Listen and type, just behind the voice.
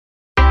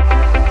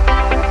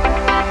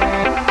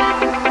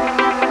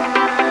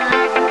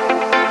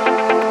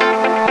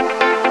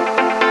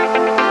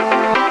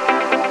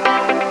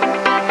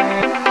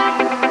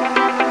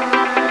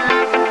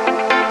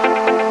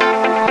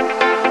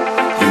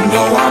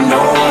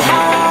know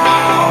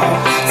how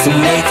to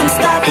make them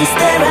stop and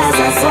stare as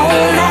I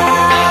zone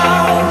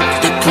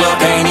out. The club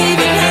can't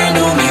even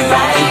handle me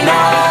right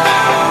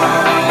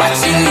now.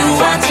 Watching you,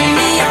 watching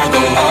me, I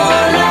go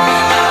all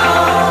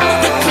out.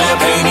 The club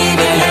can't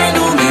even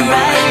handle me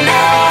right now.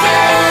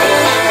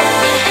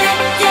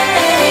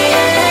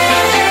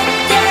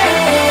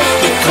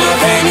 The club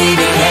can't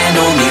even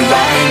handle me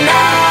right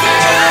now.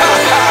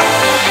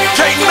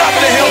 Can't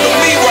nothing handle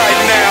me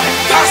right now.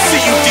 I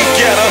see you,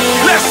 D-Getter,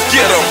 let's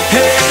get 'em.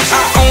 Hey,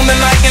 I own the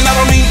night and I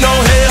don't need no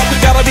help.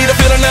 Gotta be the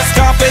feeling that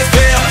Scarface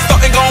feel.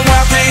 Starting going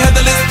wild, can't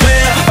handle this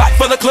player. Fight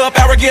for the club,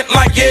 arrogant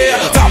like yeah.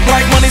 Top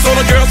like money, so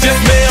the girls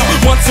just mail.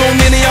 One too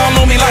many, y'all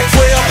know me like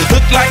 12.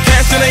 Look like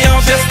cash and they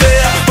all just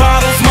there.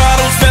 Bottles,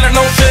 models, selling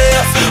no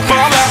shares.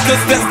 Fall out,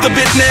 cause that's the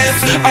business.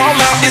 All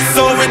out is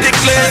so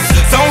ridiculous.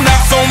 Zone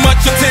out, so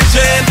much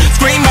attention.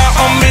 Scream out,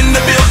 I'm in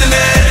the building.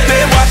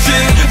 They're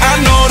watching, I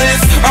know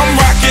this. I'm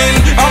rocking,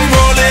 I'm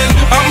rolling,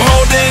 I'm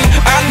holding.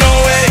 I know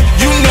it,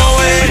 you know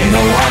it. You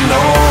know I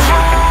know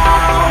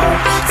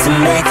how to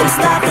make them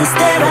stop and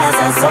stare as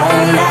I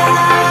zone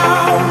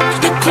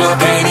out. The club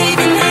can't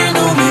even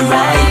handle me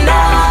right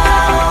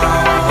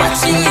now.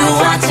 Watching you,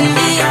 watching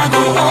me, I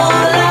go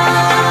all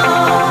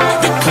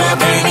out. The club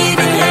can't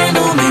even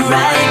handle me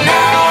right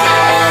now.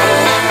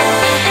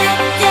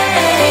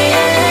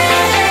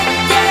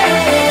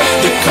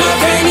 The club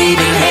can't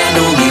even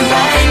handle me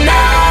right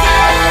now.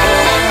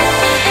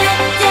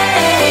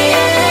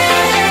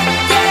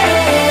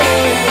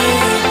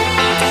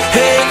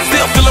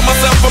 Feeling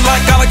myself, I'm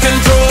like out of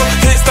control.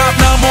 Can't stop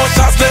now, more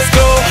shots, let's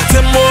go.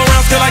 10 more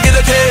rounds till I get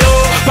a KO.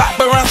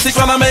 Paparazzi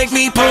tryna make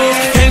me pose.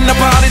 Came to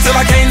party till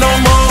I can't no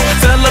more.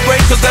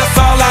 Celebrate cause that's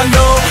all I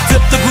know.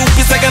 Tip the group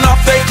is taking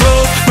off they